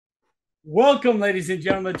Welcome, ladies and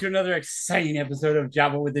gentlemen, to another exciting episode of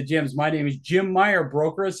Java with the Gyms. My name is Jim Meyer,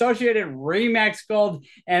 broker associate at Remax Gold,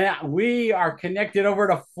 and we are connected over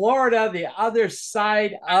to Florida, the other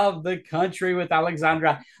side of the country, with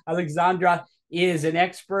Alexandra. Alexandra is an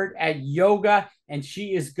expert at yoga, and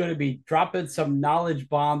she is going to be dropping some knowledge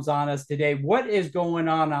bombs on us today. What is going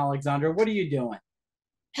on, Alexandra? What are you doing?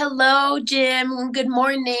 Hello, Jim. Good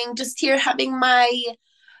morning. Just here having my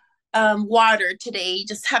water today.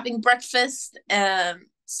 Just having breakfast.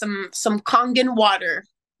 Some Kangen water.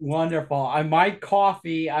 Wonderful. My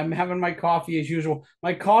coffee. I'm having my coffee as usual.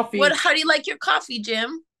 My coffee. How do you like your coffee,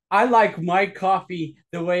 Jim? I like my coffee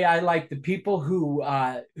the way I like the people who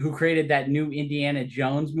created that new Indiana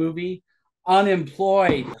Jones movie,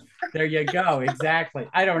 unemployed. There you go. Exactly.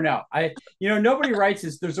 I don't know. Nobody writes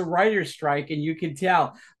this. There's a writer's strike, and you can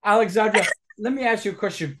tell. Alexandra, let me ask you a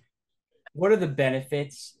question. What are the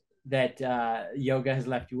benefits that yoga has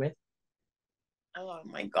left you with? Oh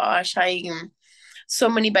my gosh, I so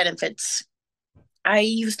many benefits. I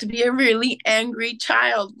used to be a really angry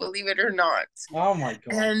child, believe it or not. Oh my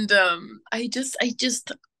God. And I just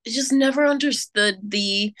never understood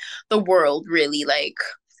the world really. Like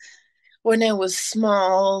when I was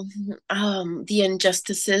small, the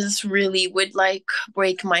injustices really would like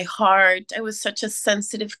break my heart. I was such a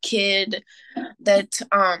sensitive kid that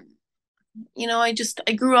I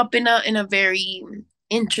grew up in a very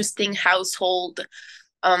interesting household.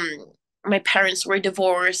 Um, my parents were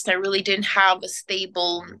divorced. I really didn't have a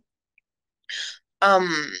stable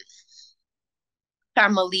um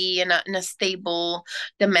family and a stable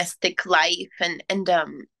domestic life and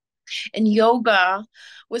yoga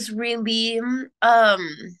was really a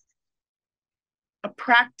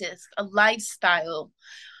practice, a lifestyle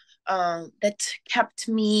that kept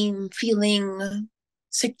me feeling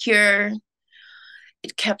secure.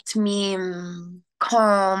 It kept me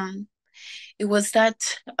calm. It was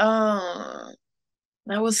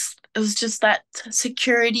it was just that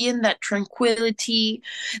security and that tranquility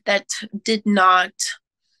that did not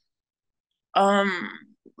um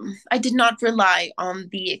I did not rely on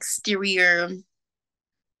the exterior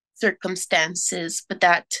circumstances, but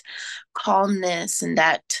that calmness and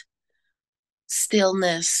that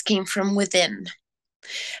stillness came from within.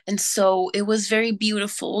 And so it was very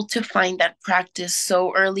beautiful to find that practice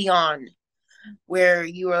so early on, where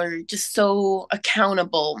you are just so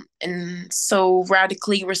accountable and so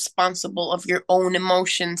radically responsible of your own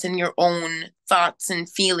emotions and your own thoughts and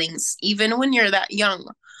feelings, even when you're that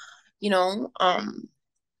young, you know.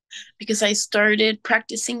 Because I started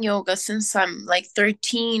practicing yoga since I'm like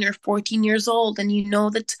 13 or 14 years old. And you know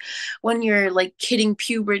that when you're like hitting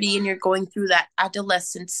puberty and you're going through that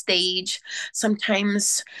adolescent stage,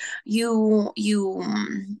 sometimes you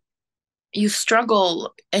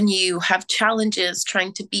struggle and you have challenges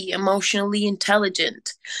trying to be emotionally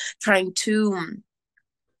intelligent, trying to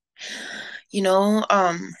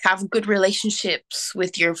have good relationships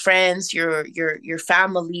with your friends, your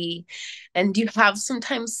family, and you have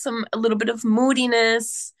sometimes a little bit of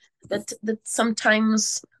moodiness that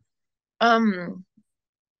sometimes um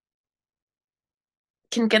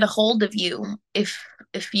can get a hold of you if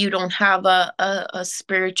you don't have a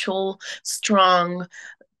spiritual strong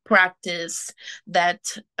practice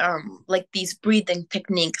that like these breathing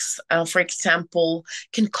techniques, for example,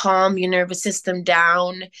 can calm your nervous system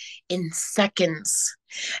down in seconds.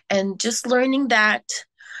 And just learning that,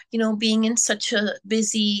 being in such a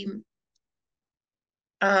busy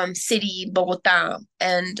city, Bogota,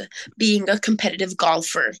 and being a competitive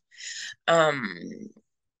golfer, um,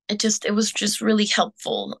 it was just really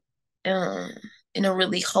helpful, uh, in a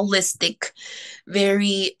really holistic,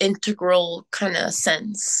 very integral kind of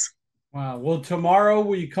sense. Wow. Well, tomorrow,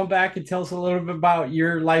 will you come back and tell us a little bit about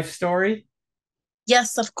your life story?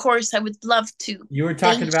 Yes, of course, I would love to. You were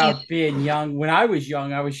talking Thank you. about being young. When I was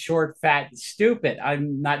young, I was short, fat, and stupid.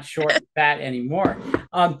 I'm not short and fat anymore.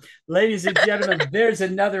 Ladies and gentlemen, there's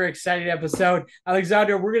another exciting episode.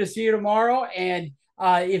 Alexandra, we're going to see you tomorrow. And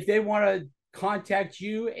if they want to contact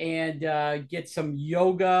you and get some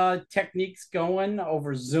yoga techniques going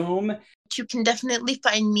over Zoom. You can definitely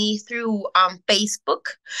find me through Facebook.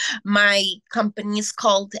 My company is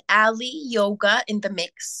called Ali Yoga in the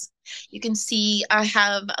Mix. You can see I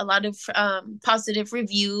have a lot of positive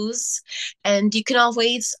reviews, and you can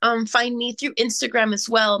always find me through Instagram as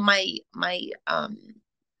well. My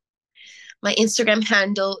Instagram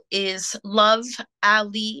handle is Love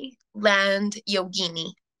Ali Land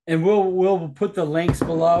Yogini. And we'll put the links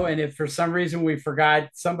below. And if for some reason we forgot,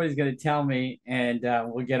 somebody's going to tell me, and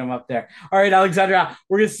we'll get them up there. All right, Alexandra,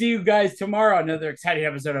 we're going to see you guys tomorrow. Another exciting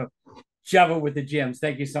episode of Java with the Gyms.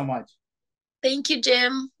 Thank you so much. Thank you,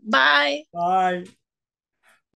 Jim. Bye. Bye.